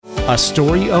A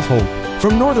story of hope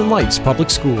from Northern Lights Public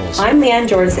Schools. I'm Leanne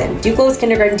Jordison, Duclos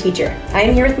kindergarten teacher. I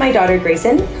am here with my daughter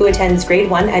Grayson, who attends grade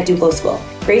 1 at Duclos School.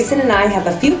 Grayson and I have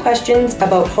a few questions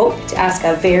about hope to ask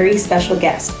a very special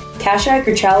guest, Kasia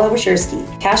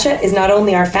Gryczala-Wysierski. Kasia is not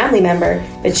only our family member,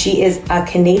 but she is a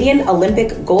Canadian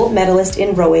Olympic gold medalist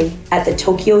in rowing at the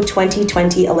Tokyo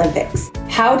 2020 Olympics.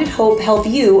 How did hope help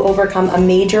you overcome a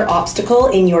major obstacle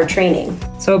in your training?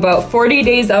 So about 40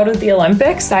 days out of the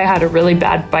Olympics, I had a really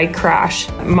bad bike crash.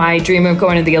 My dream of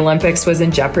going to the Olympics was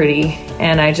in jeopardy,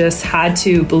 and I just had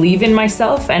to believe in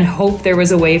myself and hope there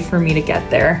was a way for me to get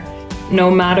there.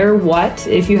 No matter what,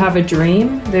 if you have a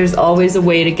dream, there's always a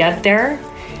way to get there.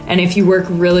 And if you work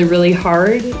really, really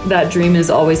hard, that dream is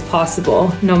always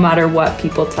possible, no matter what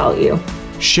people tell you.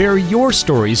 Share your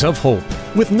stories of hope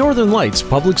with Northern Lights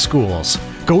Public Schools.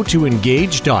 Go to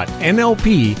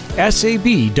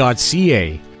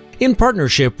engage.nlpsab.ca in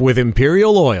partnership with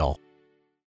Imperial Oil.